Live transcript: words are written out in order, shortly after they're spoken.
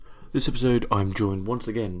This episode I'm joined once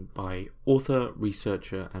again by author,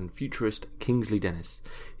 researcher and futurist Kingsley Dennis.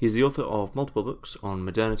 He is the author of multiple books on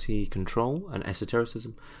modernity, control and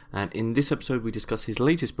esotericism, and in this episode we discuss his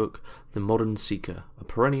latest book, The Modern Seeker, a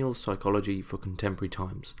perennial psychology for contemporary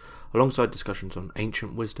times, alongside discussions on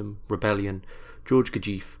ancient wisdom, rebellion, George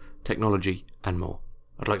Gurdjieff, technology and more.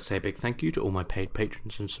 I'd like to say a big thank you to all my paid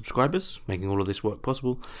patrons and subscribers, making all of this work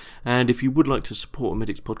possible, and if you would like to support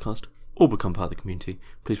Hermetics Podcast, or become part of the community,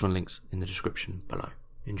 please find links in the description below.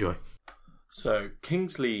 Enjoy. So,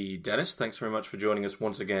 Kingsley Dennis, thanks very much for joining us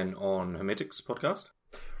once again on Hermetics Podcast.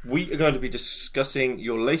 We are going to be discussing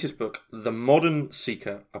your latest book, The Modern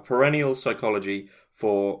Seeker, a perennial psychology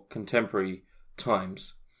for contemporary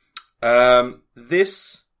times.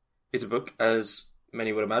 This is a book, as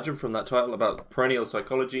many would imagine from that title, about perennial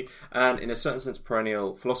psychology and, in a certain sense,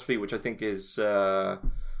 perennial philosophy, which I think is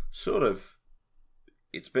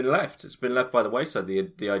It's been left by the wayside,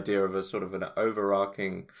 the idea of a sort of an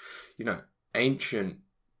overarching, ancient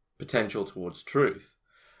potential towards truth.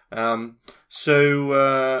 Thanks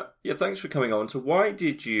for coming on. So why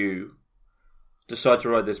did you decide to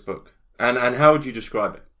write this book? And how would you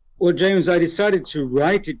describe it? Well, James, I decided to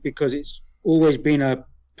write it because it's always been a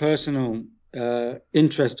personal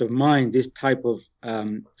interest of mine, this type of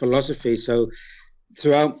philosophy. So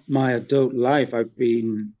throughout my adult life, I've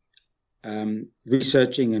been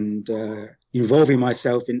researching and involving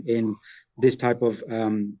myself in this type of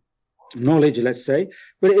knowledge, let's say.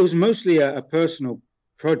 But it was mostly a personal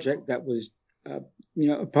project that was, a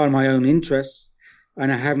part of my own interests,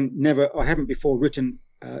 and I haven't before written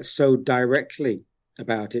so directly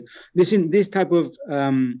about it. This type of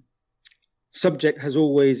subject has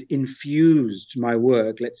always infused my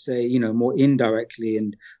work, let's say, more indirectly,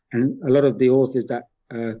 and a lot of the authors that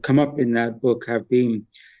come up in that book have been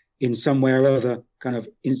in some way or other kind of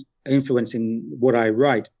influencing what I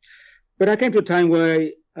write. But I came to a time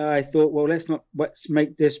where I thought, well, let's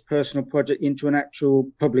make this personal project into an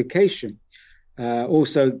actual publication.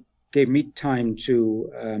 Also gave me time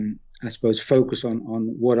to, focus on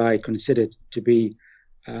what I considered to be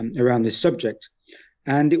around this subject.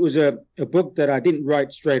 And it was a book that I didn't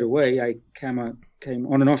write straight away. I came on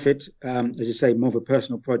and off it, as I say, more of a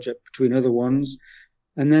personal project between other ones.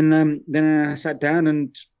 And then I sat down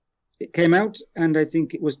and it came out, and I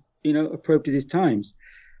think it was, appropriate to these times.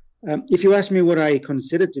 If you ask me what I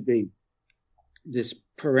consider to be this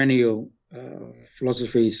perennial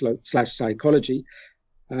philosophy / psychology,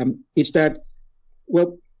 it's that,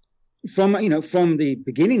 well, from the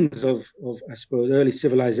beginnings of I suppose early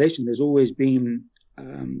civilization, there's always been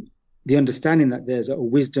the understanding that there's a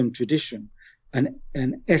wisdom tradition,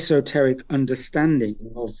 an esoteric understanding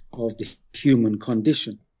of the human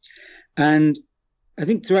condition, and I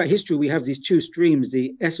think throughout history, we have these two streams,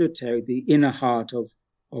 the esoteric, the inner heart of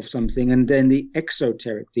something, and then the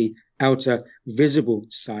exoteric, the outer visible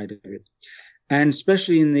side of it. And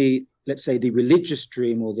especially in the, let's say, the religious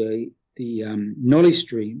stream or the knowledge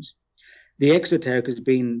streams, the exoteric has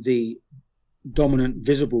been the dominant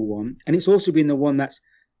visible one. And it's also been the one that's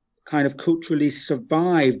kind of culturally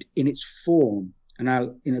survived in its form.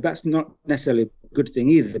 And that's not necessarily a good thing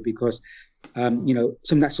either, because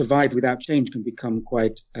something that survived without change can become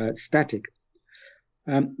quite static.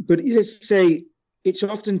 But let's say it's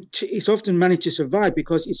often managed to survive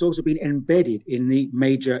because it's also been embedded in the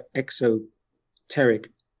major exoteric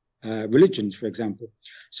religions, for example.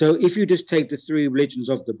 So if you just take the three religions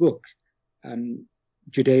of the book,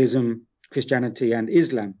 Judaism, Christianity, and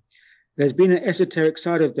Islam, there's been an esoteric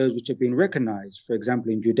side of those which have been recognized. For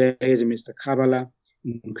example, in Judaism, it's the Kabbalah.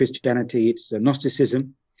 In Christianity, it's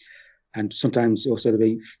Gnosticism. And sometimes also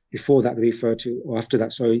before that they refer to, or after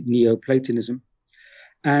that, Neoplatonism.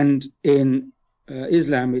 And in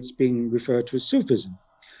Islam, it's being referred to as Sufism.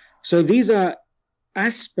 So these are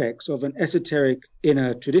aspects of an esoteric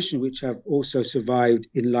inner tradition which have also survived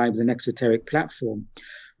in line with an exoteric platform.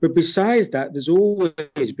 But besides that, there's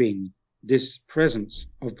always been this presence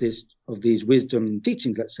of these wisdom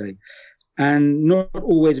teachings, let's say, and not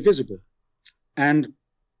always visible. And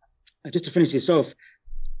just to finish this off,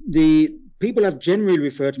 the people have generally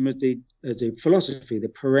referred to them as the philosophy, the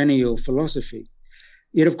perennial philosophy.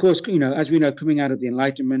 Yet, of course, as we know, coming out of the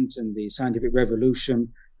Enlightenment and the scientific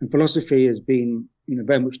revolution, and philosophy has been,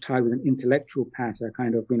 very much tied with an intellectual path, a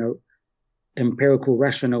kind of, empirical,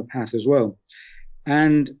 rational path as well.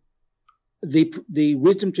 And the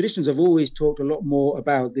wisdom traditions have always talked a lot more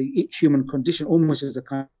about the human condition, almost as a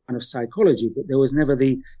kind of psychology, but there was never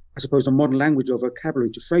the modern language or vocabulary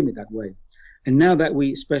to frame it that way. And now that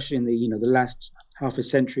we, especially in the last half a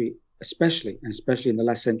century, especially in the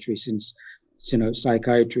last century since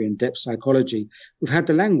psychiatry and depth psychology, we've had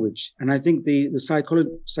the language. And I think the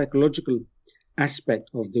psychological aspect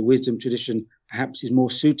of the wisdom tradition perhaps is more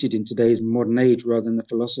suited in today's modern age rather than the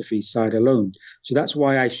philosophy side alone. So that's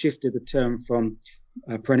why I shifted the term from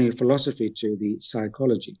perennial philosophy to the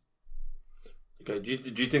psychology. Okay.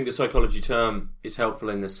 Do you think the psychology term is helpful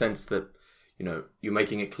in the sense that, you're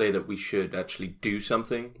making it clear that we should actually do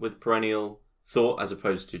something with perennial thought as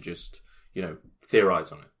opposed to just,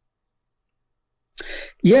 theorize on it?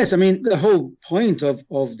 Yes, I mean, the whole point of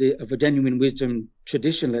a genuine wisdom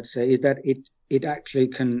tradition, let's say, is that it actually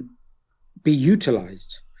can be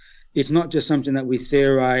utilized. It's not just something that we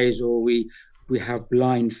theorize or we have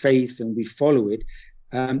blind faith and we follow it.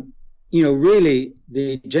 Really,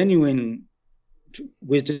 the genuine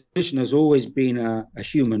wisdom tradition has always been a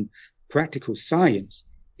human practical science,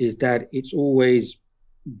 is that it's always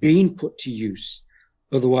been put to use.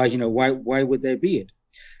 Otherwise, why would there be it?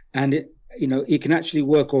 And it can actually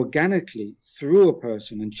work organically through a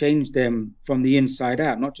person and change them from the inside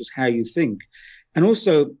out, not just how you think. And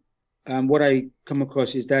also, what I come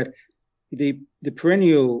across is that the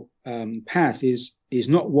perennial path is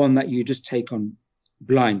not one that you just take on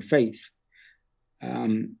blind faith.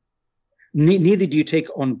 Neither do you take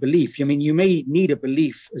on belief. I mean, you may need a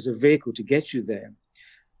belief as a vehicle to get you there.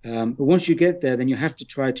 But once you get there, then you have to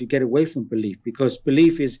try to get away from belief, because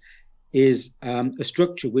belief is a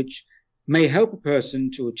structure which may help a person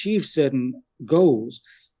to achieve certain goals,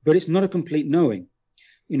 but it's not a complete knowing.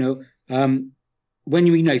 When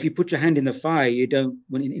if you put your hand in the fire,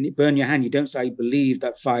 when it burn your hand, you don't say, I believe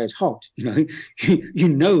that fire is hot. You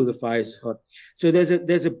know the fire is hot. So there's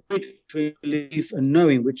a bridge between belief and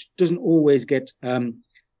knowing, which doesn't always get,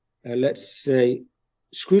 let's say,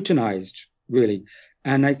 scrutinized, really.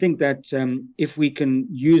 And I think that if we can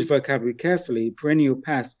use vocabulary carefully, perennial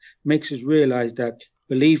path makes us realize that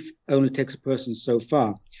belief only takes a person so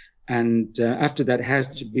far. And after that, it has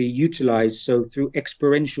to be utilized. So through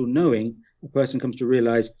experiential knowing, a person comes to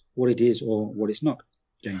realize what it is or what it's not.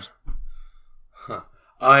 James. Huh.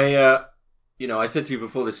 I said to you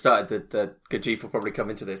before this started that Gurdjieff will probably come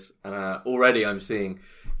into this. And already I'm seeing,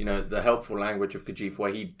 the helpful language of Gurdjieff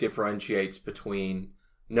where he differentiates between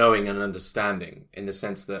knowing and understanding, in the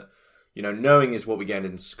sense that, knowing is what we get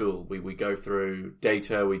in school. We go through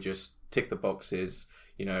data, we just tick the boxes,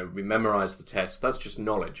 we memorize the test. That's just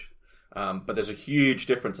knowledge. But there's a huge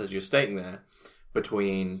difference, as you're stating there,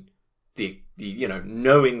 between the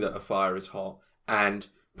knowing that a fire is hot and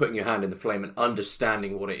putting your hand in the flame and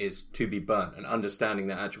understanding what it is to be burnt and understanding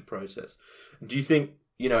the actual process. Do you think,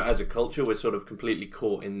 as a culture, we're sort of completely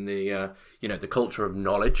caught in the, the culture of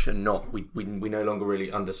knowledge and not, we no longer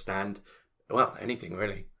really understand, well, anything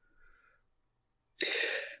really?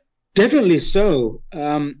 Definitely so.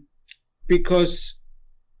 Because,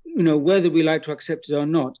 whether we like to accept it or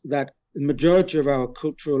not, that the majority of our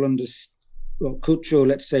cultural,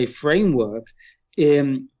 let's say, framework,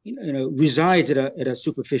 resides at a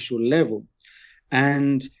superficial level.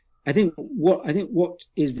 And I think what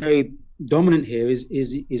is very dominant here is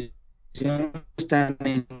the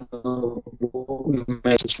understanding of what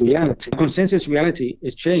makes reality. Consensus reality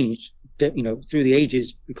has changed, through the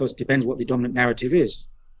ages, because it depends what the dominant narrative is.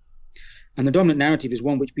 And the dominant narrative is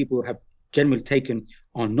one which people have generally taken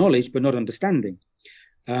on knowledge but not understanding,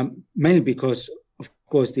 mainly because, of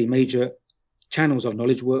course, the major channels of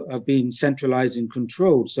knowledge have been centralized and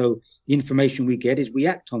controlled. So the information we get is we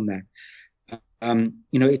act on that.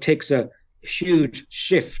 It takes a huge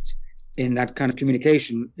shift in that kind of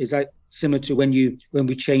communication. Is that similar to when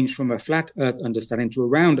we change from a flat Earth understanding to a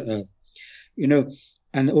round Earth,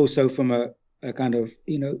 and also from a kind of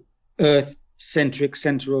Earth-centric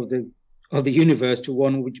center of the universe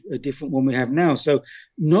to a different one we have now. So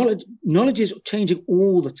knowledge is changing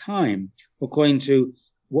all the time according to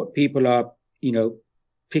what people are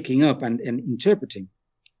picking up and interpreting,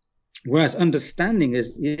 whereas understanding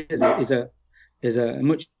is a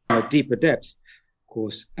much deeper depth, of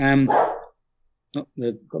course. Got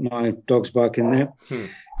my dog's barking there.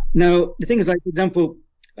 Now the thing is, like, for example,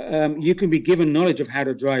 you can be given knowledge of how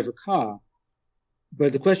to drive a car,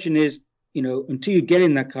 but the question is, until you get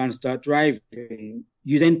in that car and start driving,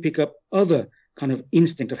 you then pick up other kind of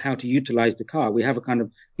instinct of how to utilize the car. We have a kind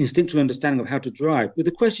of instinctual understanding of how to drive, but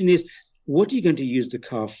the question is, what are you going to use the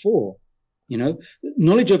car for?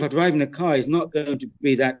 Knowledge of how driving a car is not going to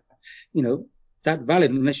be that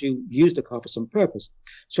valid unless you use the car for some purpose.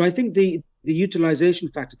 So I think the utilization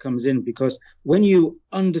factor comes in, because when you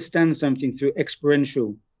understand something through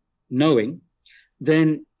experiential knowing,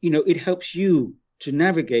 then it helps you to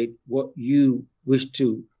navigate what you wish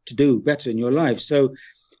to do better in your life. So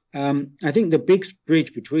I think the big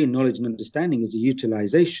bridge between knowledge and understanding is the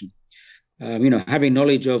utilization. Having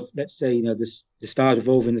knowledge of, let's say, the stars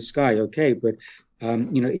revolve in the sky, okay, but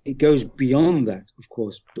it goes beyond that, of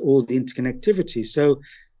course, all the interconnectivity. So,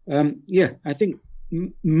 I think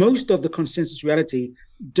most of the consensus reality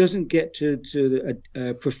doesn't get to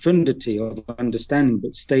a profundity of understanding,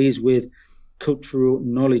 but stays with cultural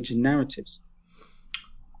knowledge and narratives.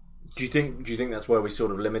 Do you think that's where we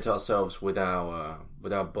sort of limit ourselves with our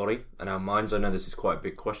body and our minds? I know this is quite a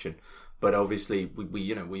big question, but obviously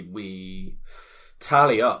we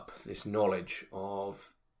tally up this knowledge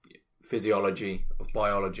of physiology, of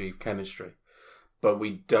biology, of chemistry, but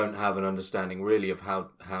we don't have an understanding really of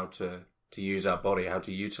how to use our body, how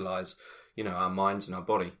to utilize our minds and our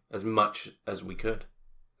body as much as we could.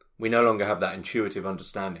 We no longer have that intuitive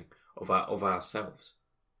understanding of ourselves.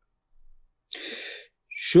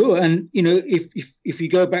 Sure, and if you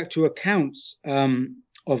go back to accounts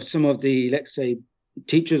of some of the, let's say,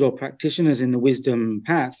 teachers or practitioners in the wisdom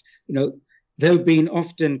path, they've been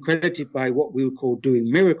often credited by what we would call doing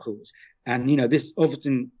miracles, and this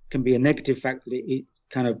often can be a negative fact that it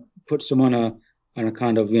kind of puts them on a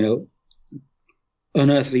kind of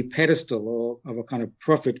unearthly pedestal or of a kind of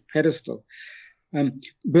prophet pedestal.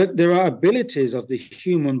 But there are abilities of the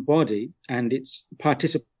human body and its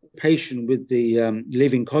participation with the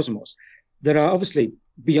living cosmos that are obviously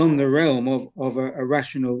beyond the realm of a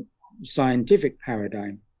rational scientific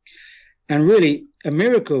paradigm. And really, a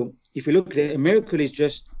miracle, if you look at it, a miracle is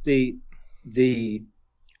just the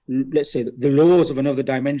let's say, the laws of another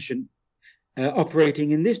dimension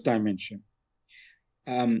operating in this dimension.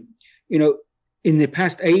 In the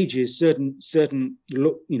past ages, certain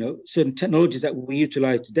technologies that we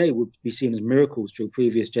utilize today would be seen as miracles through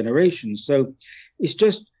previous generations. So it's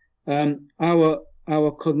just our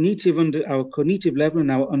cognitive level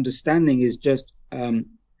and our understanding is just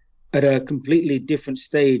at a completely different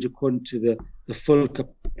stage according to the full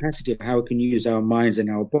capacity of how we can use our minds and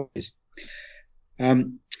our bodies.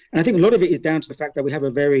 And I think a lot of it is down to the fact that we have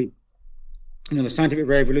a very, the scientific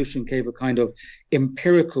revolution gave a kind of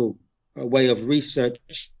empirical way of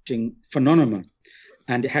researching phenomena,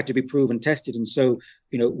 and it had to be proven, tested. And so,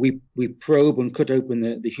 we probe and cut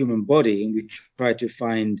open the human body, and we try to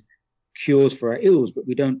find cures for our ills, but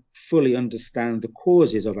we don't fully understand the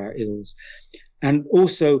causes of our ills. And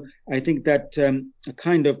also, I think that a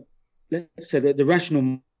kind of, let's say, that the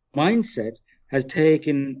rational mindset has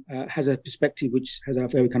taken has a perspective which has a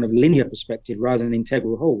very kind of linear perspective rather than an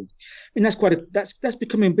integral whole. And that's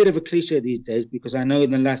becoming a bit of a cliche these days, because I know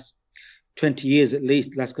in the last 20 years, at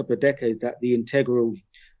least, last couple of decades, that the integral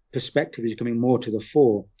perspective is coming more to the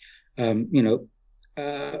fore,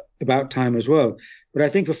 about time as well. But I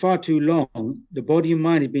think for far too long, the body and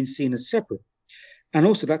mind has been seen as separate. And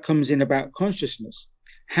also that comes in about consciousness.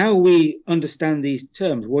 How we understand these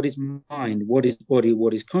terms, what is mind, what is body,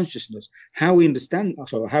 what is consciousness, how we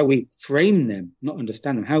how we frame them, not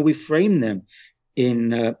understand them, how we frame them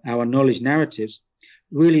in our knowledge narratives,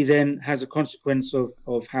 really then has a consequence of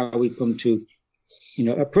how we come to,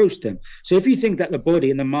 approach them. So if you think that the body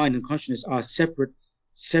and the mind and consciousness are separate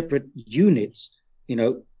units,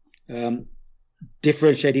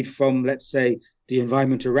 differentiated from, let's say, the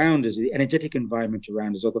environment around us, the energetic environment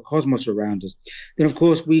around us, or the cosmos around us, then of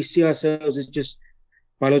course we see ourselves as just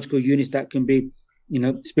biological units that can be,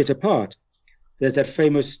 split apart. There's that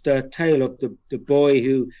famous tale of the boy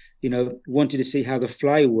who, wanted to see how the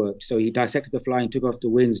fly worked. So he dissected the fly and took off the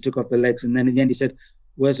wings, took off the legs, and then in the end he said,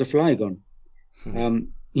 "Where's the fly gone?"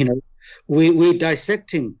 We're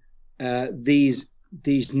dissecting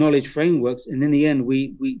these knowledge frameworks, and in the end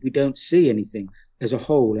we don't see anything as a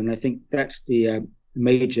whole. And I think that's the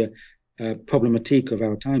major problematique of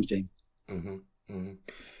our times, James. Mm-hmm. Mm-hmm.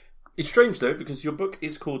 It's strange though, because your book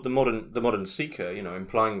is called The Modern Seeker,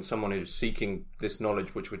 implying someone who's seeking this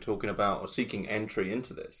knowledge which we're talking about, or seeking entry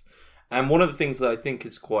into this. And one of the things that I think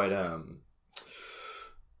is quite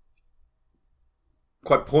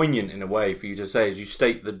poignant in a way for you to say is you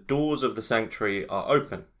state the doors of the sanctuary are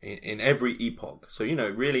open in every epoch. So,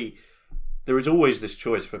 really, there is always this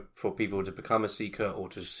choice for people to become a seeker or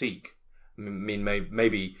to seek. I mean,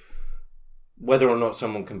 maybe whether or not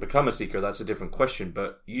someone can become a seeker, that's a different question.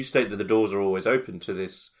 But you state that the doors are always open to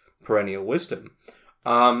this perennial wisdom.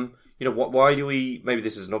 Why do we? Maybe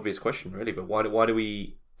this is an obvious question, really, but why do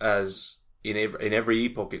we, as in every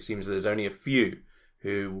epoch, it seems that there's only a few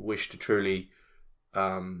who wish to truly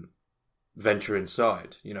venture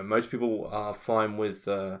inside. Most people are fine with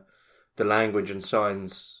the language and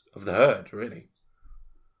signs of the herd, really.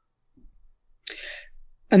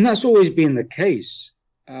 And that's always been the case.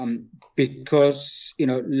 because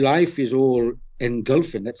life is all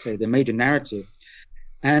engulfing. Let's say the major narrative,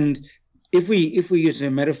 and if we use a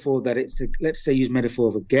metaphor that let's say use metaphor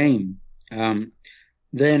of a game,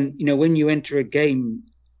 then when you enter a game,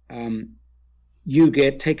 you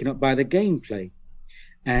get taken up by the gameplay,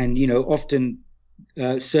 and often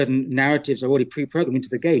certain narratives are already pre-programmed into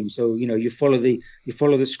the game, so you follow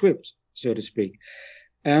the script, so to speak.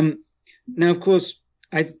 Now, of course,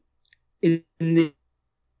 in the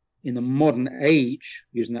modern age,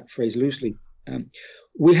 using that phrase loosely,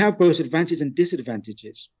 we have both advantages and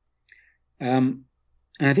disadvantages. And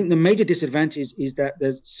I think the major disadvantage is that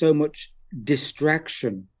there's so much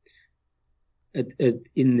distraction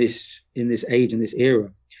in this age, in this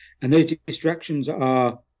era. And those distractions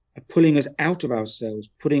are pulling us out of ourselves,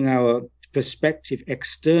 putting our perspective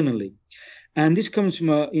externally. And this comes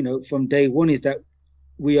from, from day one, is that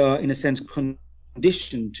we are, in a sense,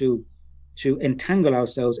 conditioned to entangle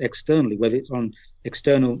ourselves externally, whether it's on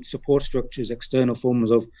external support structures, external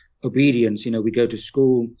forms of obedience. We go to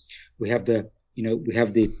school, we have the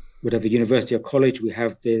whatever university or college, we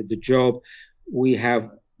have the job, we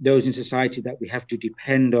have those in society that we have to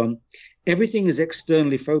depend on. Everything is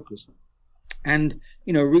externally focused. And,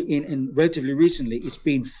 in relatively recently, it's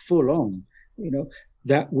been full on,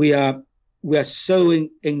 that we are so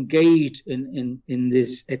engaged in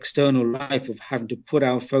this external life of having to put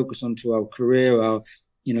our focus onto our career, our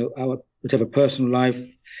whatever personal life,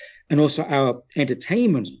 and also our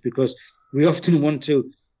entertainment, because we often want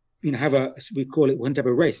to, we want to have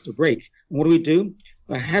a rest, a break. And what do?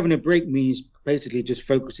 Having a break means basically just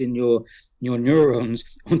focusing your neurons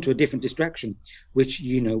onto a different distraction, which,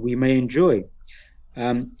 we may enjoy.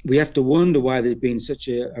 We have to wonder why there's been such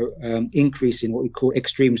a difference in what we call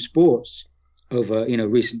extreme sports over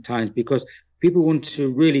recent times, because people want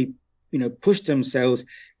to really push themselves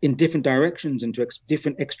in different directions and to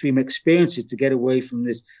different extreme experiences to get away from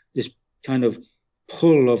this kind of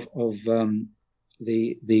pull of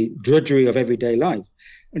the drudgery of everyday life.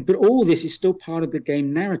 But all this is still part of the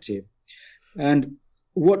game narrative. And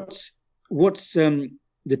what's let's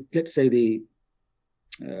say the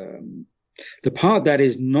part that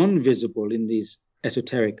is non-visible in these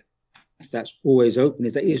esoteric, that's always open,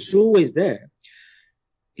 is that it's always there.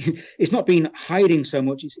 It's not been hiding so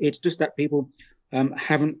much. It's just that people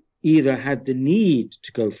haven't either had the need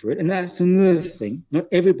to go for it. And that's another thing. Not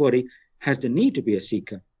everybody has the need to be a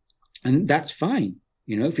seeker. And that's fine.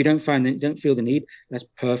 If you don't feel the need, that's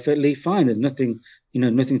perfectly fine. There's nothing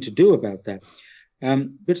to do about that.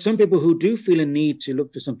 But some people who do feel a need to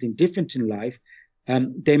look for something different in life,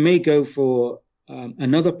 they may go for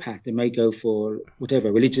another path. They may go for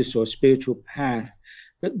whatever, religious or spiritual path.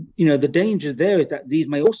 But, the danger there is that these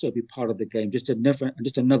may also be part of the game, just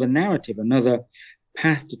another narrative, another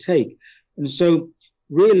path to take. And so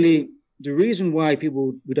really the reason why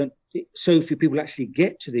so few people actually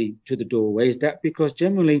get to the doorway is that because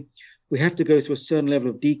generally we have to go through a certain level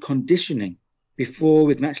of deconditioning before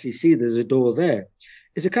we can actually see there's a door there.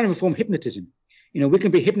 It's a kind of a form of hypnotism. We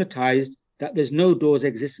can be hypnotized that there's no doors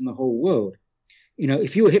exist in the whole world.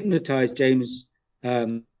 If you were hypnotized, James,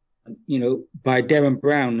 by Darren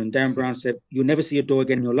Brown, and Darren Brown said, "You'll never see a door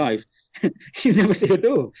again in your life." You never see a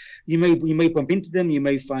door. You may bump into them, you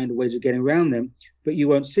may find ways of getting around them, but you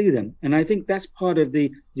won't see them. And I think that's part of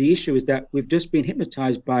the issue, is that we've just been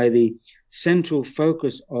hypnotized by the central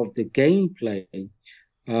focus of the gameplay,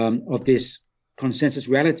 of this consensus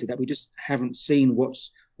reality, that we just haven't seen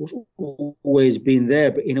what's always been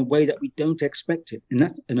there, but in a way that we don't expect it. And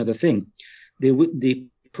that's another thing. The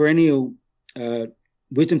perennial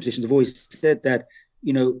wisdom traditions have always said that,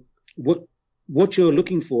 what you're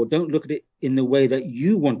looking for, don't look at it in the way that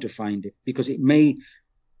you want to find it, because it may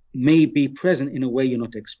be present in a way you're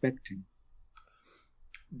not expecting.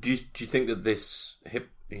 Do you think that this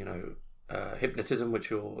hypnotism, which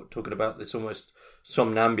you're talking about, this almost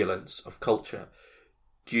somnambulance of culture,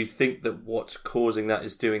 do you think that what's causing that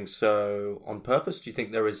is doing so on purpose? Do you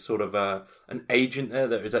think there is sort of an agent there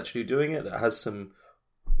that is actually doing it, that has some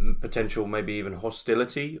potential, maybe even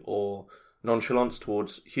hostility or nonchalance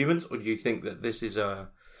towards humans? Or do you think that this is a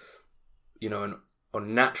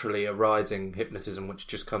naturally arising hypnotism which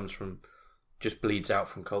just bleeds out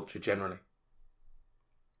from culture generally?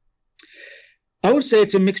 I would say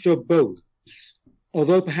it's a mixture of both,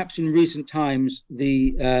 although perhaps in recent times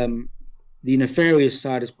the nefarious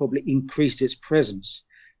side has probably increased its presence.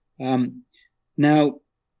 Now,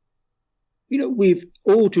 we've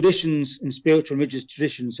all traditions and spiritual and religious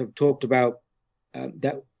traditions have talked about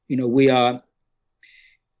that, we are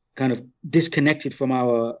kind of disconnected from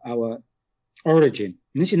our origin.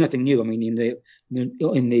 And this is nothing new. I mean,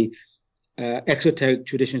 in the exoteric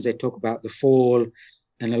traditions, they talk about the fall,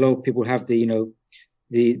 and a lot of people have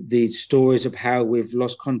the stories of how we've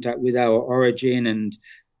lost contact with our origin and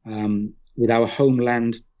with our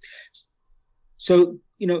homeland. So,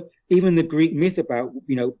 even the Greek myth about,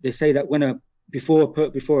 they say that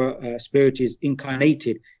before a spirit is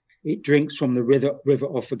incarnated, it drinks from the river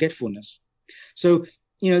of forgetfulness. So,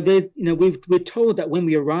 we're told that when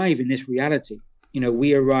we arrive in this reality,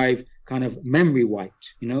 we arrive kind of memory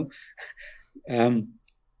wiped,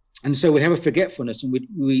 and so we have a forgetfulness, and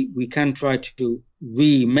we can try to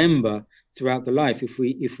remember throughout the life if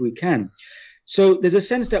we can. So there's a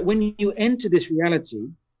sense that when you enter this reality,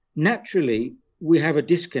 naturally we have a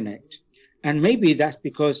disconnect, and maybe that's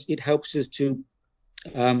because it helps us to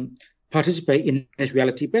participate in this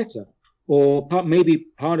reality better, or maybe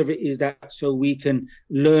part of it is that so we can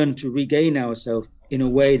learn to regain ourselves in a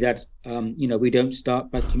way that we don't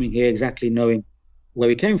start by coming here exactly knowing where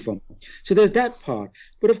we came from. So there's that part.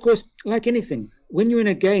 But of course, like anything, when you're in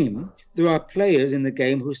a game, there are players in the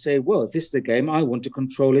game who say, well, this is the game, I want to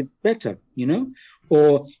control it better,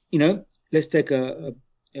 or, let's take a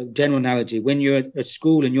general analogy. When you're at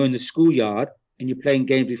school and you're in the schoolyard and you're playing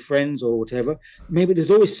games with friends or whatever, maybe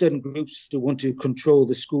there's always certain groups who want to control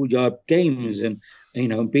the schoolyard games and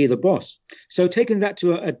be the boss. So taking that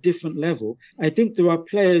to a different level, I think there are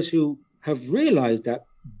players who have realized that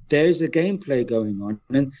there's a gameplay going on,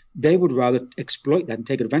 and they would rather exploit that and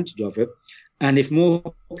take advantage of it. And if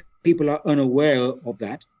more people are unaware of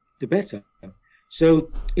that, the better.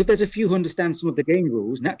 So if there's a few who understand some of the game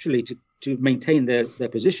rules, naturally to maintain their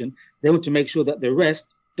position, they want to make sure that the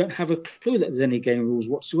rest don't have a clue that there's any game rules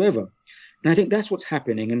whatsoever. And I think that's what's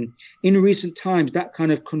happening. And in recent times, that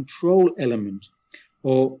kind of control element,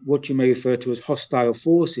 or what you may refer to as hostile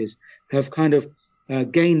forces, have kind of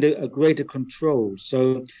gained a greater control.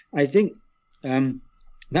 So I think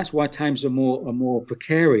that's why times are more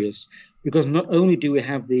precarious, because not only do we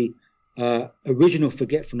have the original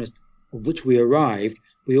forgetfulness of which we arrived,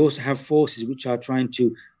 we also have forces which are trying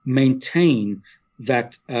to maintain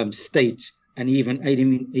that state and even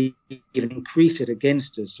increase it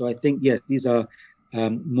against us. So I think, yes, these are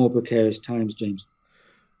more precarious times, James.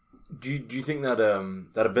 Do you think that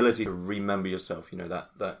that ability to remember yourself,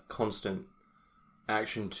 that constant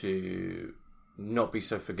action to not be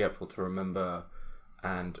so forgetful, to remember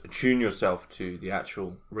and attune yourself to the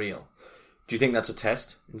actual real, do you think that's a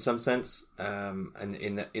test in some sense, and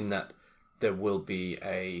in that there will be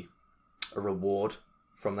a reward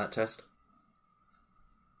from that test?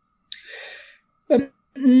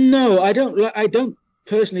 No, I don't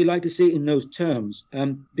personally like to see it in those terms,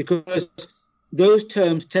 because those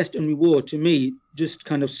terms, test and reward, to me just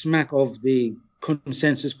kind of smack of the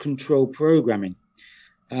consensus control programming.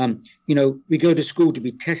 We go to school to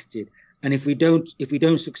be tested, and if we don't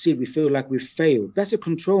succeed, we feel like we've failed. That's a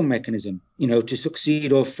control mechanism, to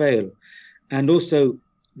succeed or fail. And also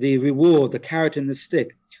the reward, the carrot and the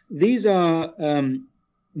stick. These are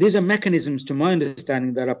mechanisms, to my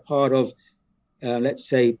understanding, that are part of, let's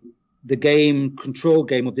say, the control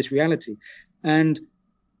game of this reality. And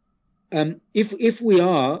if we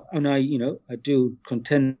are, and I do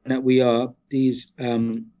contend that we are, these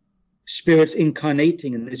spirits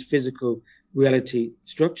incarnating in this physical reality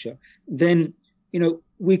structure, then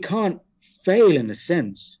we can't fail in a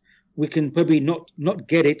sense. We can probably not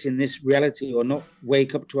get it in this reality, or not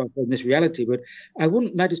wake up to ourselves in this reality, but I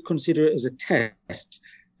wouldn't like to consider it as a test.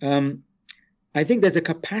 I think there's a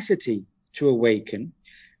capacity to awaken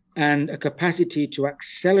and a capacity to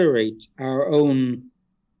accelerate our own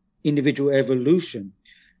individual evolution.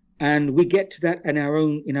 And we get to that in our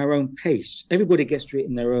own pace. Everybody gets to it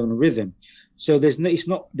in their own rhythm. So there's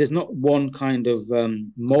not one kind of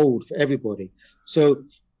mold for everybody. So,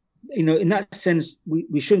 in that sense,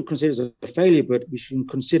 we shouldn't consider it as a failure, but we should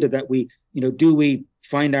consider that do we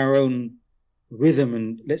find our own rhythm,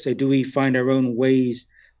 and let's say, do we find our own ways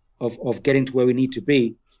of getting to where we need to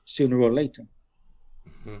be sooner or later?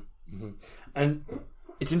 Mm-hmm. Mm-hmm. And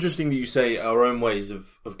it's interesting that you say our own ways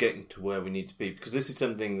of getting to where we need to be, because this is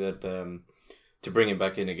something that, to bring it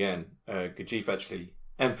back in again, Gurdjieff actually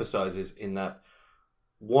emphasizes in that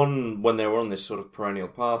when they're on this sort of perennial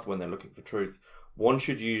path, when they're looking for truth, one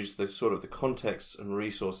should use the sort of the contexts and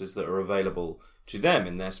resources that are available to them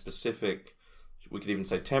in their specific, we could even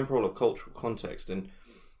say temporal or cultural context. And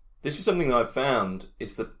this is something that I've found,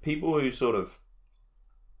 is that people who sort of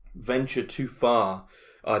venture too far,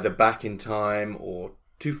 either back in time or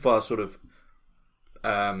too far sort of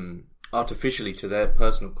artificially to their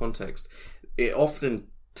personal context, it often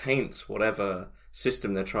taints whatever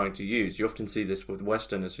system they're trying to use. You often see this with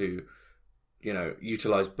Westerners who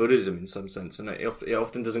utilize Buddhism in some sense, and it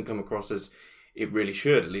often doesn't come across as it really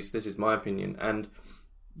should. At least this is my opinion. And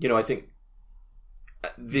I think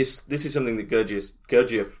this is something that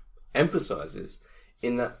Gurdjieff emphasizes,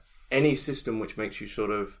 in that any system which makes you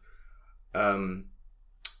sort of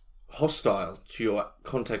hostile to your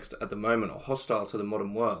context at the moment, or hostile to the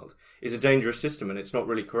modern world, is a dangerous system, and it's not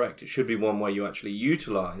really correct. It should be one where you actually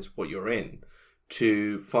utilize what you're in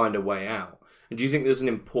to find a way out. And do you think there's an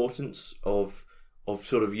importance of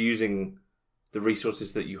sort of using the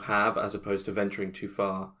resources that you have as opposed to venturing too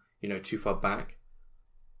far back?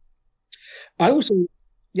 I would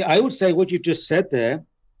say what you've just said there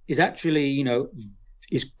is actually,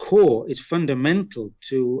 is core, is fundamental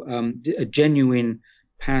to a genuine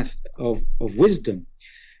path of wisdom.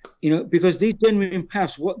 Because these genuine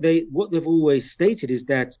paths, what they've always stated is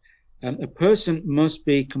that a person must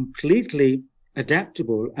be completely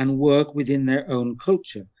adaptable and work within their own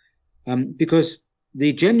culture, because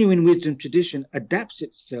the genuine wisdom tradition adapts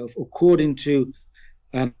itself according to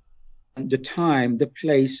the time, the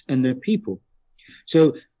place, and the people.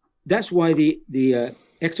 So that's why the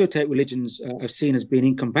exoteric religions are seen as being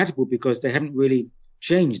incompatible, because they haven't really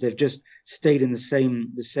changed. They've just stayed in the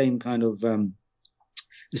same kind of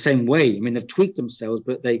the same way. I mean, they've tweaked themselves,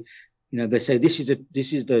 but they say this is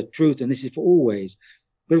the truth and this is for always.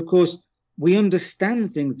 But of course, we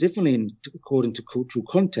understand things differently according to cultural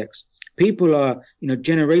context. People are,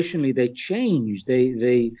 generationally, they change.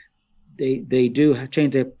 They do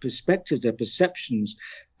change their perspectives, their perceptions,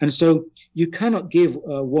 and so you cannot give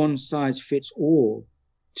one size fits all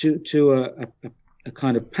to a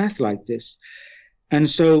kind of path like this. And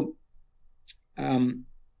so,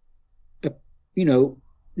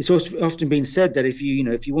 it's also often been said that if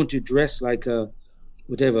you want to dress like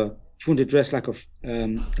if you want to dress like a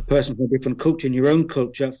person from a different culture in your own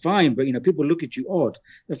culture, fine, but people look at you odd.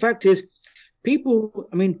 The fact is,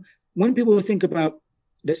 when people think about,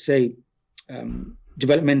 let's say,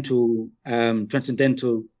 developmental,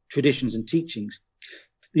 transcendental traditions and teachings,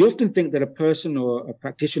 they often think that a person or a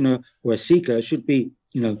practitioner or a seeker should be,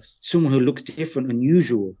 someone who looks different,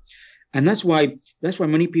 unusual. And that's why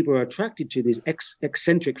many people are attracted to these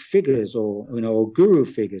eccentric figures or guru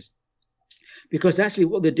figures, because actually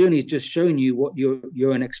what they're doing is just showing you what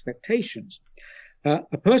your own expectations.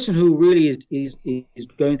 A person who really is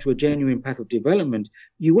going through a genuine path of development,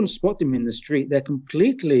 you wouldn't spot them in the street. They're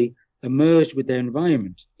completely immersed with their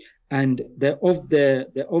environment, and they're of their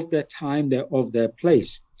time, they're of their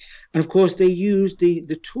place, and of course they use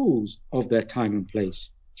the tools of their time and place.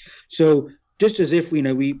 So just as if we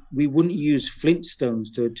wouldn't use flint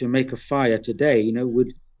stones to make a fire today,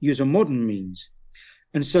 would use a modern means.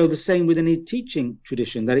 And so the same with any teaching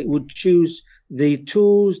tradition, that it would choose the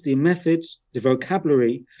tools, the methods, the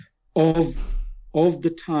vocabulary of the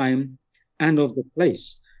time and of the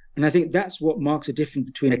place. And I think that's what marks a difference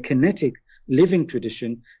between a kinetic living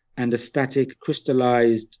tradition and a static,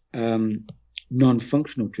 crystallized,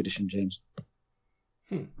 non-functional tradition, James.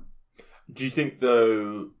 Do you think,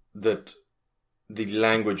 though, that the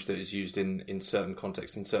language that is used in certain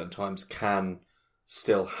contexts, in certain times, can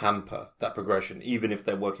still hamper that progression, even if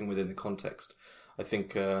they're working within the context? I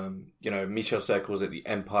think, Michel Serres calls it the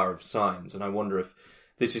empire of signs, and I wonder if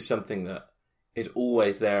this is something that is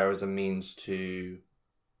always there as a means to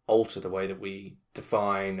alter the way that we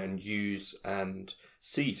define and use and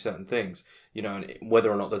see certain things, and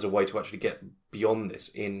whether or not there's a way to actually get beyond this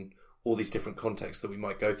in all these different contexts that we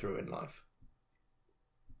might go through in life.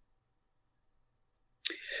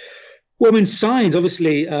 Well, signs,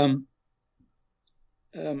 obviously,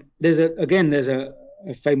 there's a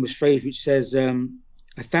famous phrase which says,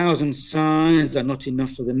 1,000 signs are not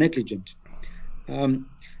enough for the negligent.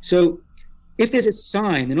 So if there's a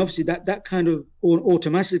sign, then obviously that kind of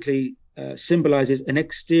automatically symbolizes an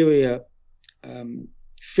exterior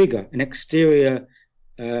figure, an exterior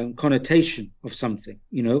connotation of something.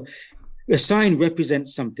 A sign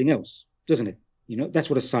represents something else, doesn't it? That's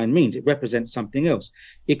what a sign means. It represents something else.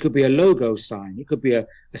 It could be a logo sign. It could be a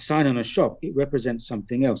sign on a shop. It represents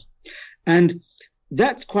something else. And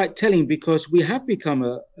that's quite telling, because we have become,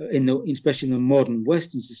 especially in the modern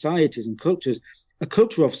Western societies and cultures, a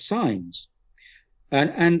culture of signs.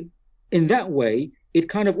 And in that way, it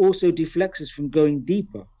kind of also deflects us from going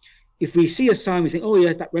deeper. If we see a sign, we think, oh,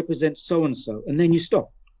 yes, that represents so-and-so, and then you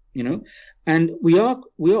stop, And we are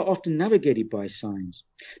often navigated by signs.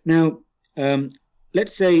 Now,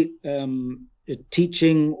 let's say a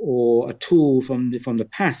teaching or a tool from the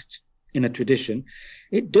past in a tradition,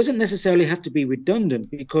 it doesn't necessarily have to be redundant,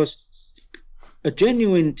 because a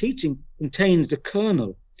genuine teaching contains the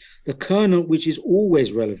kernel which is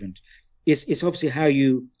always relevant. It's obviously how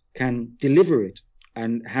you can deliver it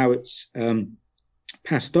and how it's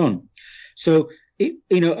passed on. So,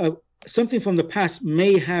 something from the past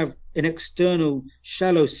may have an external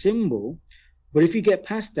shallow symbol, but if you get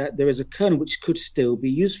past that, there is a kernel which could still be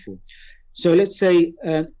useful. So let's say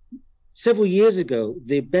several years ago,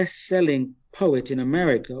 the best-selling poet in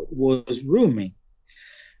America was Rumi.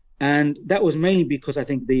 And that was mainly because I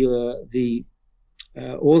think the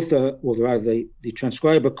author, or rather the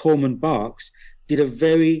transcriber, Coleman Barks, did a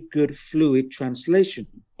very good fluid translation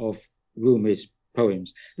of Rumi's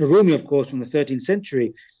poems. Now, Rumi, of course, from the 13th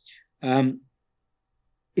century,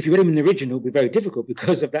 if you read him in the original, it would be very difficult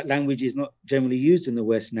because of that language is not generally used in the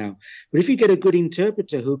West now. But if you get a good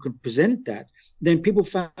interpreter who can present that, then people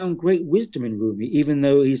found great wisdom in Rumi, even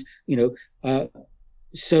though he's,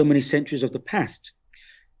 so many centuries of the past.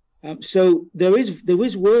 So there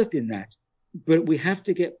is worth in that, but we have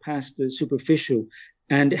to get past the superficial,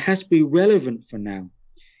 and it has to be relevant for now.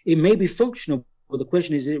 It may be functional, but the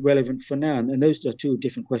question is it relevant for now? And those are two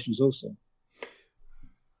different questions also.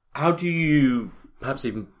 How do you, perhaps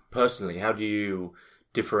even personally, how do you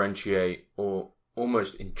differentiate or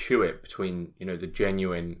almost intuit between, the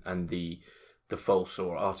genuine and the false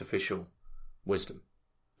or artificial wisdom?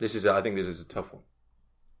 I think this is a tough one.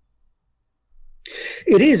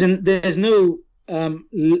 It is, and there's no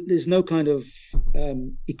kind of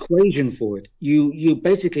equation for it. You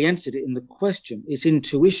basically answered it in the question. It's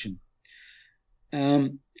intuition.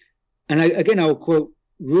 And I'll quote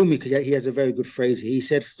Rumi, because he has a very good phrase. He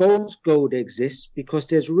said, "False gold exists because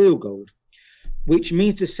there's real gold," which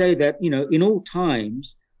means to say that in all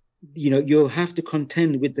times, you'll have to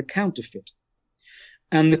contend with the counterfeit,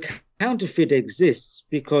 and the counterfeit exists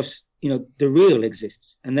because the real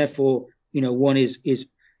exists, and therefore one is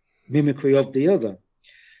mimicry of the other.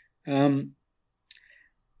 And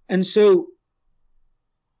so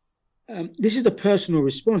this is a personal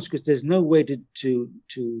response, because there's no way to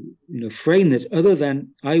frame this other than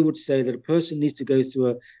I would say that a person needs to go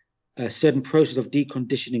through a certain process of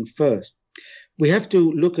deconditioning first. We have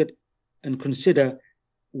to look at and consider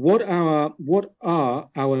what are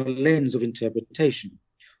our lens of interpretation.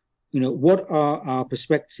 What are our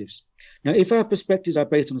perspectives? Now, if our perspectives are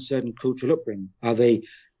based on a certain cultural upbringing, are they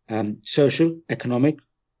social, economic,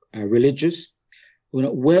 religious?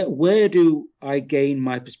 Where do I gain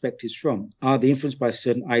my perspectives from? Are they influenced by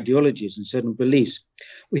certain ideologies and certain beliefs?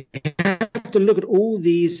 We have to look at all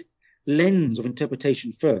these lenses of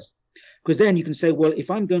interpretation first, because then you can say, well, if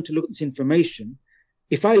I'm going to look at this information,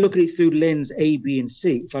 if I look at it through lens A, B, and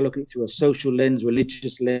C, if I look at it through a social lens,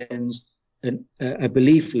 religious lens, and a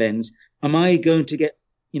belief lens, am I going to get,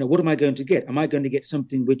 what am I going to get? Am I going to get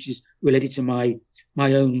something which is related to my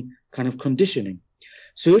own kind of conditioning?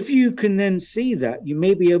 So if you can then see that, you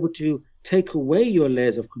may be able to take away your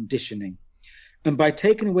layers of conditioning. And by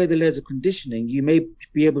taking away the layers of conditioning, you may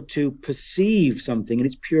be able to perceive something in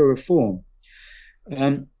its purer form.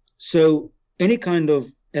 So any kind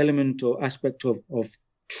of element or aspect of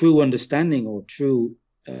true understanding or true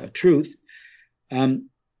truth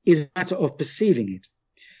is a matter of perceiving it.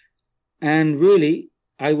 And really,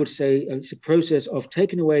 I would say it's a process of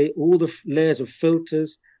taking away all the layers of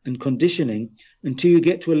filters and conditioning until you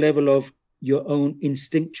get to a level of your own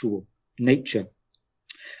instinctual nature.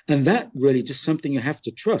 And that really just something you have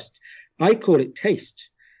to trust. I call it taste.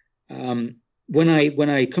 When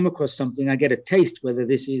I come across something, I get a taste whether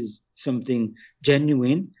this is something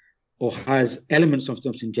genuine or has elements of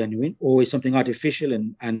something genuine, or is something artificial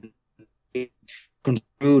and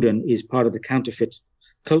construed and is part of the counterfeit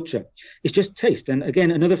culture. It's just taste. And again,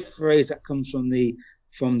 another phrase that comes from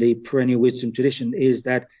the perennial wisdom tradition is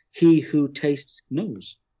that he who tastes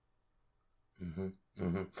knows. Mm-hmm.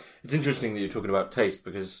 Mm-hmm. It's interesting that you're talking about taste,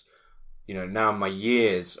 because now my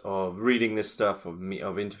years of reading this stuff,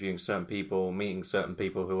 of interviewing certain people, meeting certain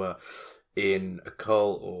people who are in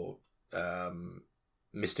occult or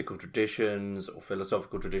mystical traditions or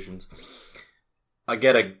philosophical traditions, I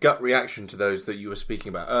get a gut reaction to those that you were speaking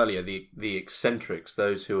about earlier, the eccentrics,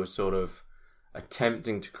 those who are sort of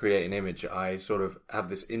attempting to create an image. I sort of have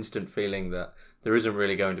this instant feeling that there isn't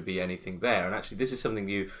really going to be anything there. And actually, this is something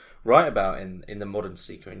you write about in The Modern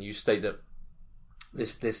Seeker, and you state that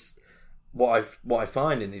this what I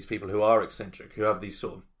find in these people who are eccentric, who have these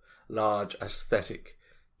sort of large aesthetic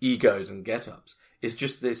egos and get-ups, is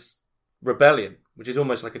just this rebellion, which is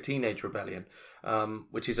almost like a teenage rebellion,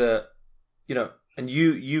 which is and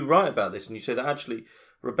you write about this, and you say that actually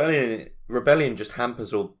rebellion just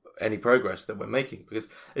hampers any progress that we're making. Because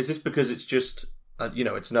is this because it's just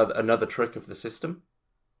it's another trick of the system?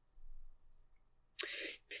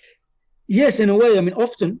 Yes, in a way. I mean,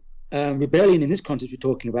 often rebellion in this context we're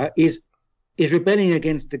talking about is is rebelling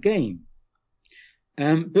against the game.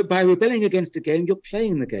 But by rebelling against the game, you're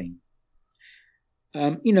playing the game.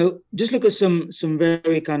 Just look at some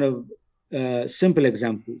very kind of simple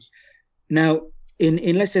examples. Now,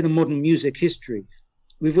 in let's say the modern music history,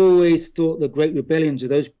 we've always thought the great rebellions are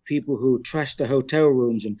those people who trash the hotel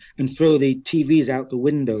rooms and throw the TVs out the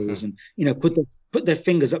windows and put their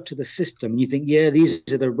fingers up to the system. And you think, yeah, these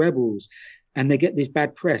are the rebels, and they get this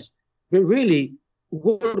bad press. But really,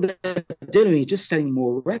 what they're doing is just selling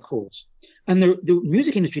more records. And the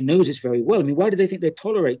music industry knows this very well. I mean, why do they think they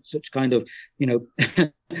tolerate such kind of,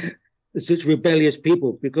 such rebellious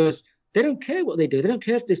people? Because they don't care what they do. They don't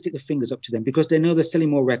care if they stick their fingers up to them, because they know they're selling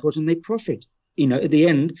more records and they profit. At the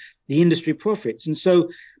end, the industry profits. And so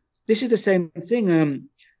this is the same thing.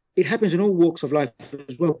 It happens in all walks of life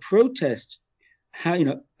as well. Protest,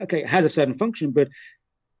 has a certain function, but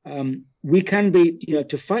we can be,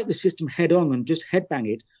 to fight the system head on and just headbang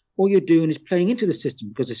it. All you're doing is playing into the system,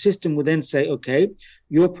 because the system will then say, okay,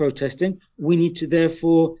 you're protesting. We need to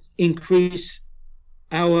therefore increase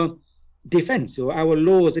our defense or our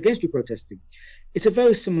laws against you protesting. It's a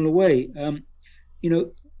very similar way.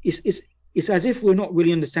 It's as if we're not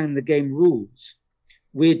really understanding the game rules.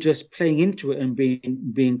 We're just playing into it and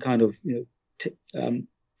being kind of,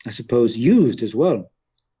 I suppose, used as well.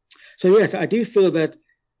 So yes, I do feel that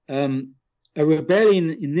a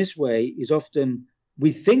rebellion in this way is often,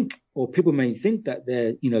 we think, or people may think, that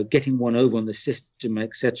they're, getting one over on the system,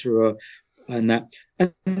 etc., and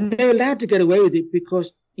they're allowed to get away with it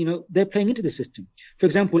because, they're playing into the system. For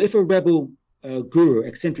example, if a rebel guru,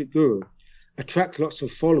 eccentric guru, attracts lots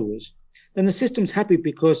of followers, then the system's happy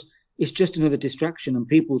because it's just another distraction, and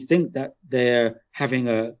people think that they're having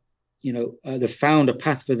they found a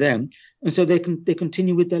path for them, and so they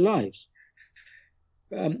continue with their lives.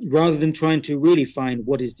 Rather than trying to really find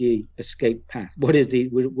what is the escape path, what is the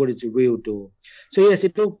real door. So yes,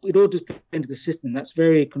 it all just plays into the system. That's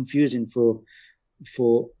very confusing for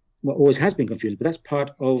what always has been confusing, but that's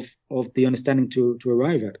part of the understanding to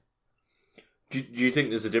arrive at. Do you think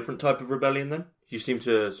there's a different type of rebellion then? You seem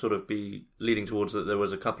to sort of be leading towards that there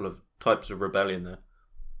was a couple of types of rebellion there.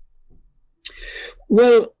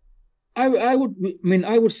 Well, I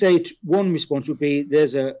would say one response would be,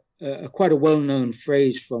 there's a quite a well-known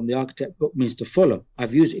phrase from the architect Buckminster Fuller.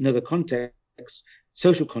 I've used it in other contexts,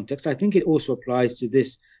 social contexts. I think it also applies to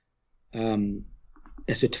this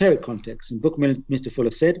esoteric context. And Buckminster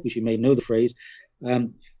Fuller said, which you may know the phrase,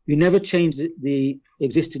 you never change the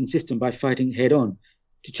existing system by fighting head-on.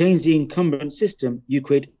 To change the incumbent system, you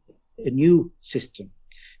create a new system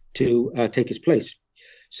to take its place.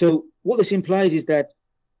 So what this implies is that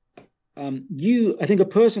I think a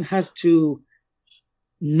person has to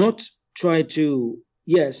not try to,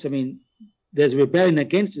 there's a rebellion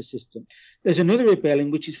against the system. There's another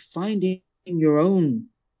rebellion, which is finding your own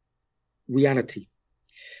reality.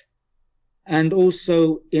 And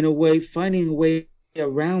also, in a way, finding a way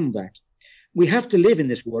around that. We have to live in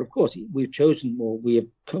this world. Of course, we've chosen, or we have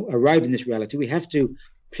arrived in this reality. We have to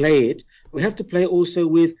play it. We have to play it also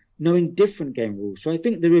with knowing different game rules. So I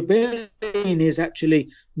think the rebellion is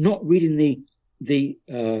actually not reading the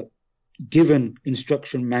given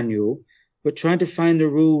instruction manual, but trying to find the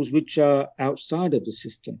rules which are outside of the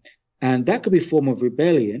system. And that could be a form of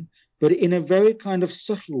rebellion, but in a very kind of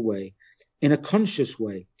subtle way, in a conscious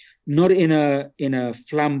way, not in a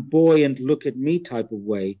flamboyant look at me type of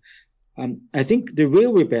way. I think the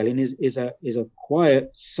real rebellion is a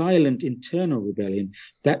quiet, silent, internal rebellion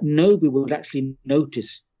that nobody will actually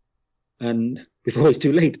notice, and before it's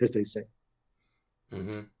too late, as they say.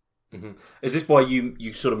 Mm-hmm. Mm-hmm. Is this why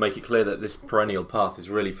you sort of make it clear that this perennial path is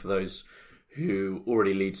really for those who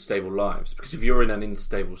already lead stable lives? Because if you're in an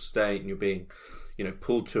unstable state and you're being,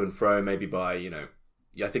 pulled to and fro, maybe by,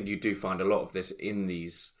 I think you do find a lot of this in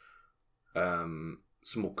these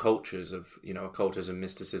small cultures of, occultism,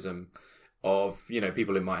 mysticism, of,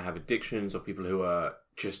 people who might have addictions, or people who are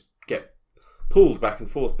just get pulled back and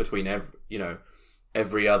forth between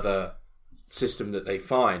every other system that they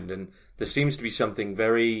find. And there seems to be something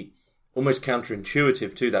very almost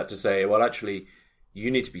counterintuitive to that, to say, well, actually,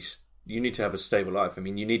 you need to have a stable life. I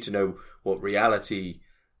mean, you need to know what reality,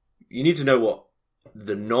 you need to know what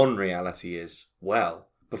the non-reality is well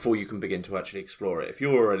before you can begin to actually explore it. If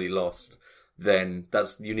you're already lost, then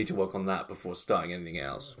you need to work on that before starting anything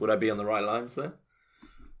else. Would I be on the right lines there?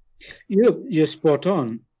 You're spot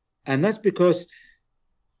on. And that's because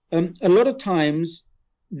a lot of times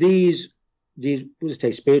these let's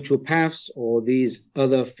say spiritual paths, or these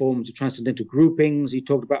other forms of transcendental groupings, you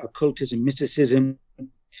talked about occultism, mysticism,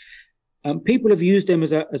 people have used them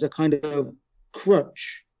as a kind of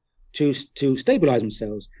crutch to stabilize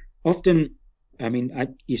themselves. Often I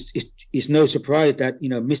mean, it's no surprise that,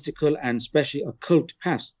 mystical and especially occult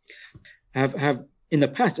paths have in the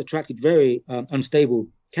past attracted very unstable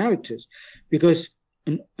characters, because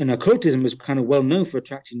and occultism is kind of well known for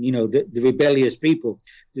attracting, the rebellious people,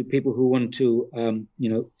 the people who want to,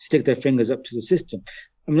 stick their fingers up to the system.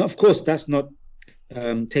 I mean, of course, that's not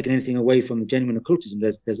taking anything away from the genuine occultism.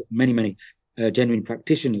 There's many genuine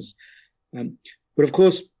practitioners, but of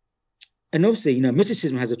course, and obviously,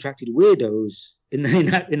 mysticism has attracted weirdos in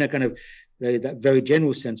that kind of that very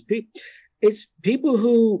general sense. It's people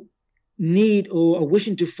who need or are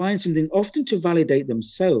wishing to find something, often to validate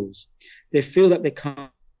themselves. They feel that they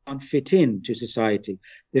can't fit into society.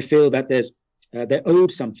 They feel that they're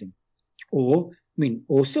owed something, or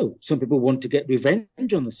also some people want to get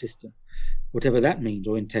revenge on the system, whatever that means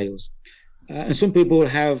or entails. And some people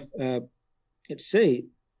have, let's say,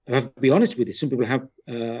 I have to be honest with you, some people have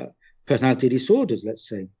personality disorders, let's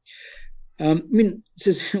say.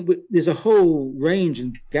 There's a whole range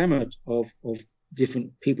and gamut of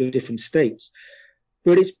different people in different states,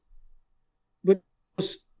 but it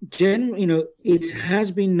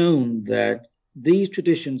has been known that these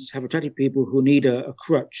traditions have attracted people who need a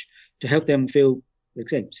crutch to help them feel,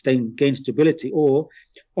 like I say, gain stability, or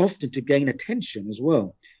often to gain attention as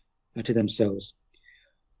well to themselves.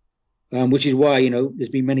 Which is why, there's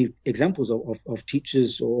been many examples of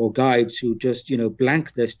teachers or guides who just,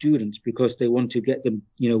 blank their students because they want to get them,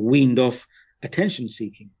 weaned off attention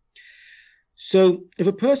seeking. So if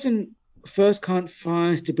a person first can't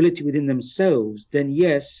find stability within themselves, then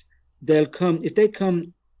yes, if they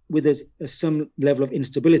come with some level of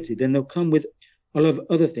instability, then they'll come with a lot of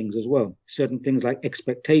other things as well. Certain things like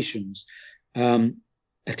expectations,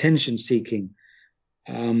 attention seeking,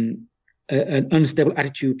 an unstable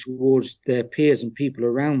attitude towards their peers and people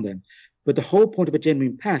around them. But the whole point of a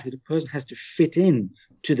genuine path is the person has to fit in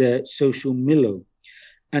to their social milieu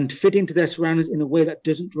and fit into their surroundings in a way that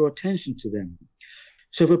doesn't draw attention to them.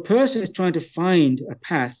 So if a person is trying to find a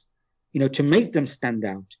path, to make them stand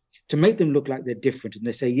out, to make them look like they're different, and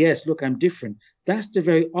they say, yes, look, I'm different, that's the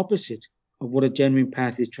very opposite of what a genuine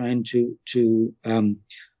path is trying to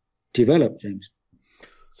develop, James.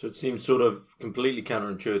 So it seems sort of completely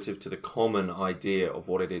counterintuitive to the common idea of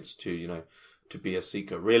what it is to be a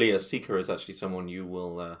seeker. Really, a seeker is actually someone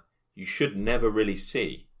you should never really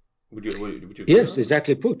see. Would you agree? Yes,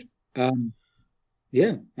 exactly put.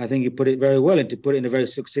 Yeah, I think you put it very well, and to put it in a very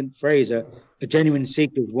succinct phrase, a genuine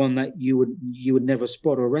seeker is one that you would never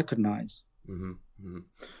spot or recognize. Mm-hmm. Mm-hmm.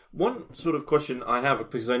 One sort of question I have,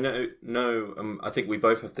 because I know I think we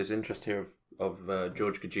both have this interest here of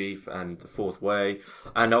George Gurdjieff and the Fourth Way,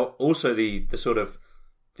 and also the sort of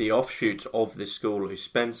the offshoot of this school,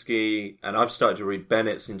 Uspensky, and I've started to read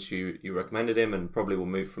Bennett since you recommended him, and probably will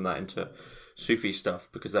move from that into Sufi stuff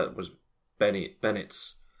because that was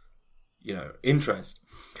Bennett's interest.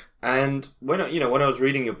 And when I was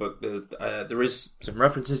reading your book, there is some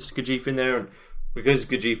references to Gurdjieff in there, and because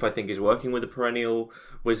Gurdjieff, I think, is working with the perennial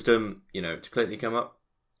wisdom, it's clearly come up.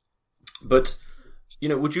 But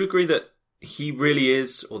would you agree that he really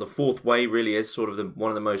is, or the Fourth Way really is, sort of one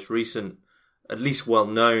of the most recent, at least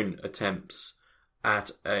well-known attempts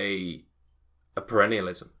at a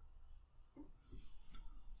perennialism?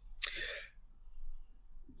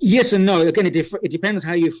 Yes and no. Again, it depends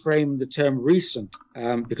how you frame the term recent,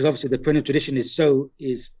 because obviously the perennial tradition is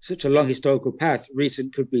such a long historical path.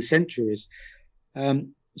 Recent could be centuries.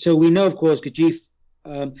 So we know, of course, Gurdjieff.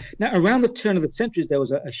 Now, around the turn of the centuries, there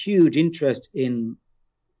was a huge interest in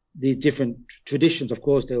these different traditions. Of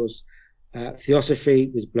course, there was Theosophy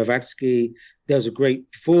with Blavatsky. There was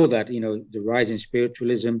before that, the rise in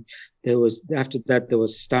spiritualism. After that, there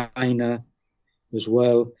was Steiner as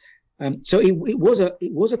well. So it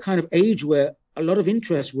was a kind of age where a lot of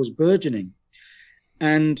interest was burgeoning.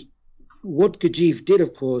 And what Gurdjieff did,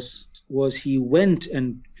 of course, was he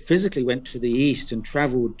physically went to the East and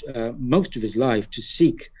traveled most of his life to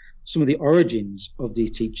seek some of the origins of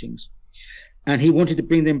these teachings. And he wanted to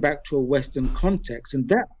bring them back to a Western context.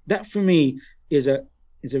 And that for me is a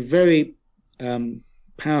very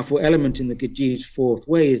powerful element in the Gurdjieff's Fourth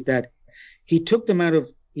Way, is that he took them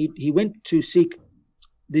he went to seek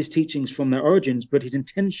these teachings from their origins, but his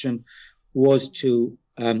intention was to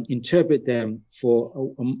interpret them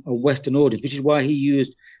for a Western audience, which is why he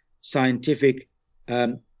used scientific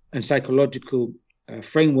and psychological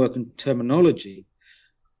framework and terminology.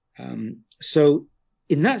 So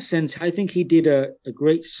in that sense, I think he did a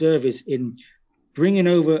great service in bringing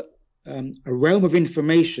over a realm of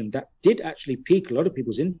information that did actually pique a lot of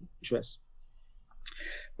people's interest.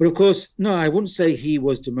 But of course, no, I wouldn't say he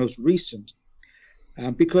was the most recent,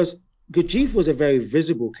 because Gurdjieff was a very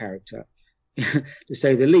visible character. to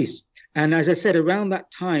say the least. And as I said, around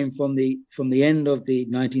that time, from the end of the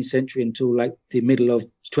 19th century until like the middle of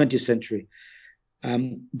 20th century,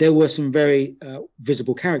 there were some very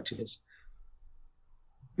visible characters.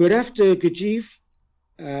 But after Gurdjieff,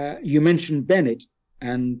 you mentioned Bennett,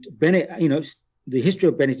 and Bennett, the history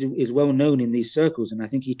of Bennett is well known in these circles, and I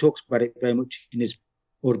think he talks about it very much in his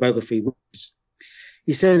autobiography.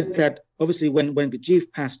 He says that obviously when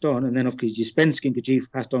Gurdjieff passed on, and then of course Uspensky and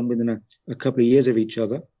Gurdjieff passed on within a couple of years of each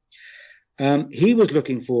other, he was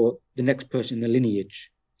looking for the next person in the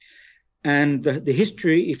lineage. And the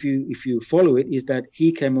history, if you follow it, is that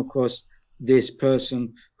he came across this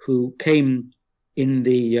person who came in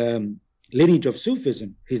the lineage of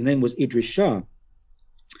Sufism. His name was Idris Shah.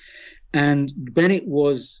 And Bennett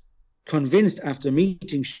was convinced after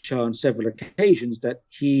meeting Shah on several occasions that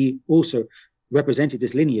he also represented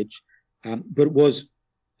this lineage, but was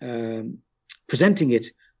presenting it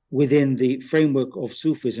within the framework of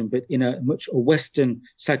Sufism, but in a much Western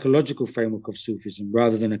psychological framework of Sufism,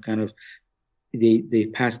 rather than a kind of the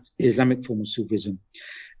past Islamic form of Sufism.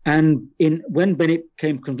 And when Bennett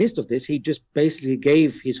came convinced of this, he just basically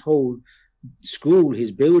gave his whole school,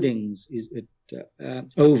 his buildings,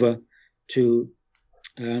 over to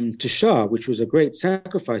Shah, which was a great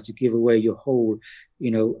sacrifice to give away your whole,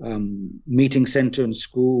 meeting center and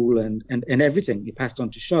school and everything. You passed on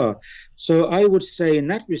to Shah. So I would say in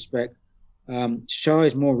that respect, Shah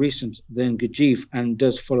is more recent than Gurdjieff and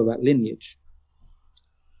does follow that lineage.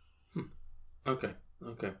 Okay.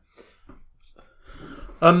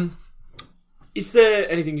 Is there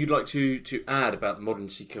anything you'd like to add about the modern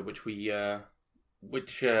seeker, which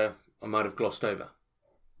I might have glossed over?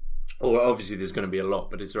 Or obviously there's going to be a lot,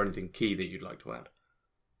 but is there anything key that you'd like to add?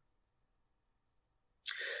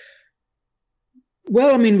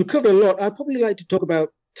 Well, I mean, we covered a lot. I'd probably like to talk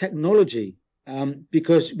about technology,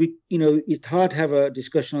 because it's hard to have a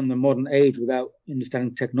discussion on the modern age without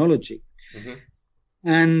understanding technology. Mm-hmm.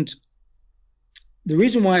 And the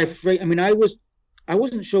reason why I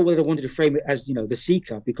wasn't sure whether I wanted to frame it as, the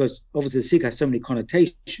seeker, because obviously the seeker has so many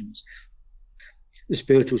connotations, the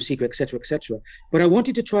spiritual seeker, etc., etc. But I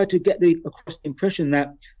wanted to try to get across the impression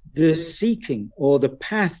that the seeking or the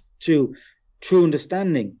path to true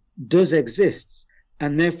understanding does exist,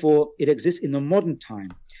 and therefore it exists in the modern time.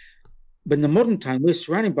 But in the modern time, we're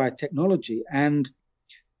surrounded by technology, and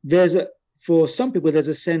for some people, there's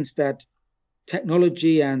a sense that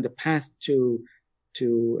technology and the path to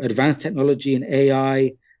advanced technology and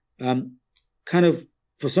AI, kind of,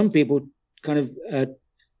 for some people, kind of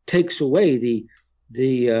takes away the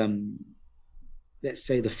let's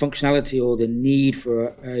say the functionality or the need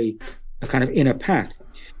for a kind of inner path.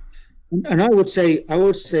 And I would say,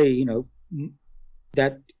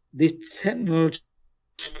 that this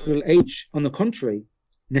technological age, on the contrary,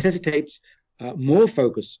 necessitates more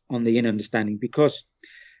focus on the inner understanding, because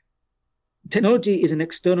technology is an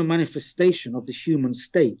external manifestation of the human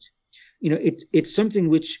state. It's something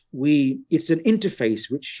which it's an interface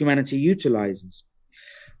which humanity utilizes.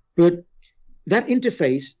 But that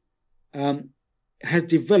interface has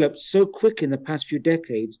developed so quick in the past few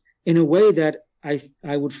decades in a way that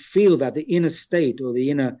I would feel that the inner state or the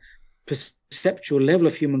inner perceptual level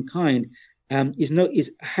of humankind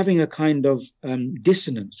is having a kind of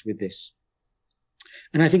dissonance with this.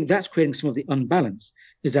 And I think that's creating some of the unbalance,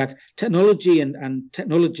 is that technology and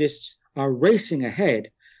technologists are racing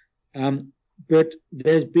ahead, but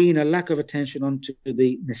there's been a lack of attention onto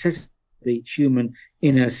the necessity of the human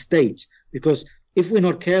inner state. Because if we're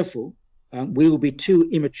not careful, we will be too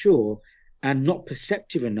immature and not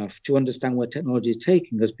perceptive enough to understand where technology is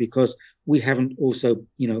taking us, because we haven't also,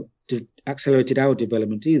 accelerated our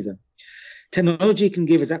development either. Technology can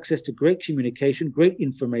give us access to great communication, great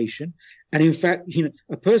information. And in fact,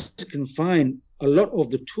 a person can find a lot of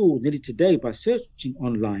the tools needed today by searching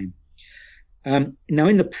online. Now,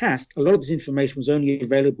 in the past, a lot of this information was only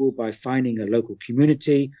available by finding a local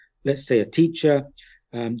community, let's say a teacher,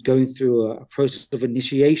 going through a process of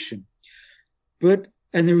initiation. But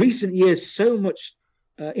in the recent years, so much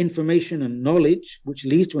information and knowledge, which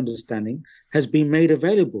leads to understanding, has been made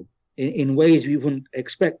available in ways we wouldn't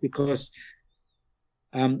expect, because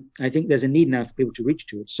I think there's a need now for people to reach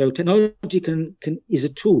to it. So technology is a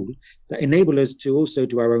tool that enables us to also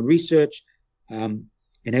do our own research,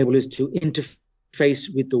 enable us to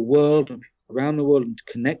interface with the world, around the world, and to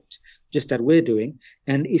connect, just as we're doing.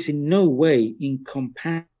 And it's in no way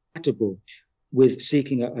incompatible with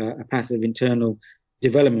seeking a path of internal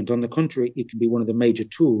development. On the contrary, it can be one of the major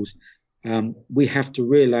tools. We have to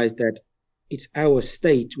realize that it's our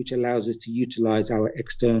state which allows us to utilize our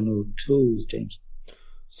external tools, James.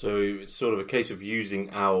 So it's sort of a case of using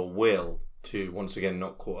our will to once again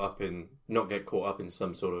not get caught up in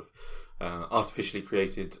some sort of artificially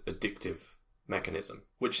created addictive mechanism,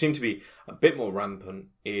 which seem to be a bit more rampant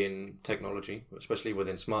in technology, especially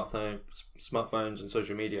within smartphones and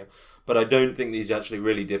social media. But I don't think these actually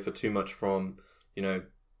really differ too much from,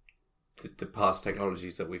 the past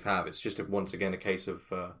technologies that we've had. It's just once again a case of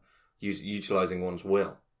utilizing one's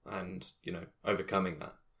will and overcoming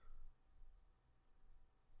that.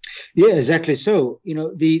 Yeah, exactly. So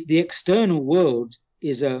the external world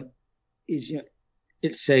is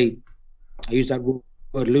it's a, I use that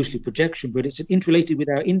word loosely, projection, but it's interrelated with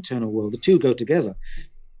our internal world. The two go together.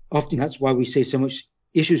 Often that's why we see so much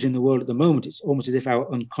issues in the world at the moment. It's almost as if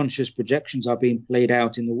our unconscious projections are being played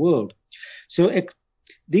out in the world. So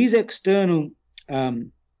these external,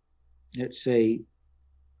 let's say,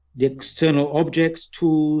 the external objects,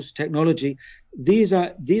 tools, technology, these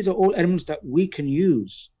are all elements that we can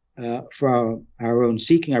use for our own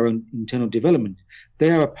seeking, our own internal development.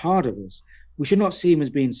 They are a part of us. We should not see them as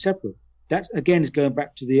being separate. That, again, is going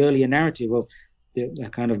back to the earlier narrative of the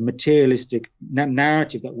kind of materialistic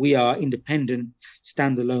narrative that we are independent,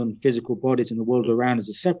 standalone physical bodies and the world around us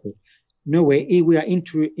are separate. No, we are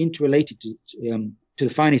interrelated to the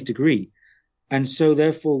finest degree. And so,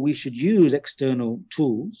 therefore, we should use external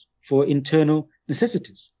tools for internal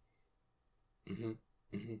necessities. Mm-hmm.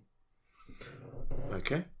 Mm-hmm.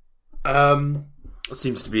 Okay. It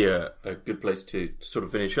seems to be a good place to sort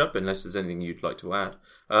of finish up, unless there's anything you'd like to add.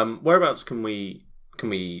 Whereabouts can we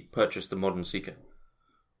purchase the Modern Seeker?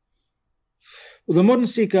 Well, the Modern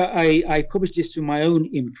Seeker, I published this through my own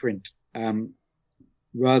imprint,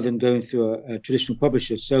 rather than going through a traditional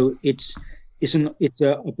publisher. So it's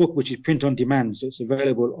a book which is print on demand, so it's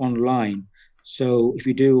available online. So if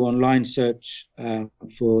you do online search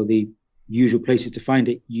for the usual places to find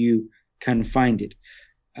it, you can find it.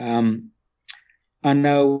 And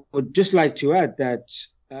I would just like to add that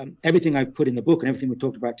everything I put in the book and everything we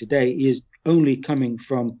talked about today is only coming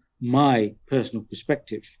from my personal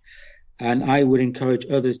perspective. And I would encourage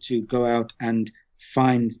others to go out and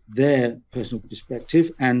find their personal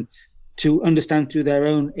perspective and to understand through their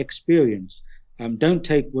own experience. Don't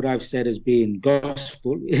take what I've said as being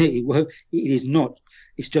gospel. It is not.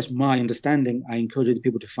 It's just my understanding. I encourage other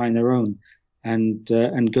people to find their own and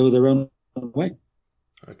go their own way.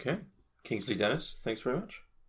 Okay. Kingsley Dennis, thanks very much.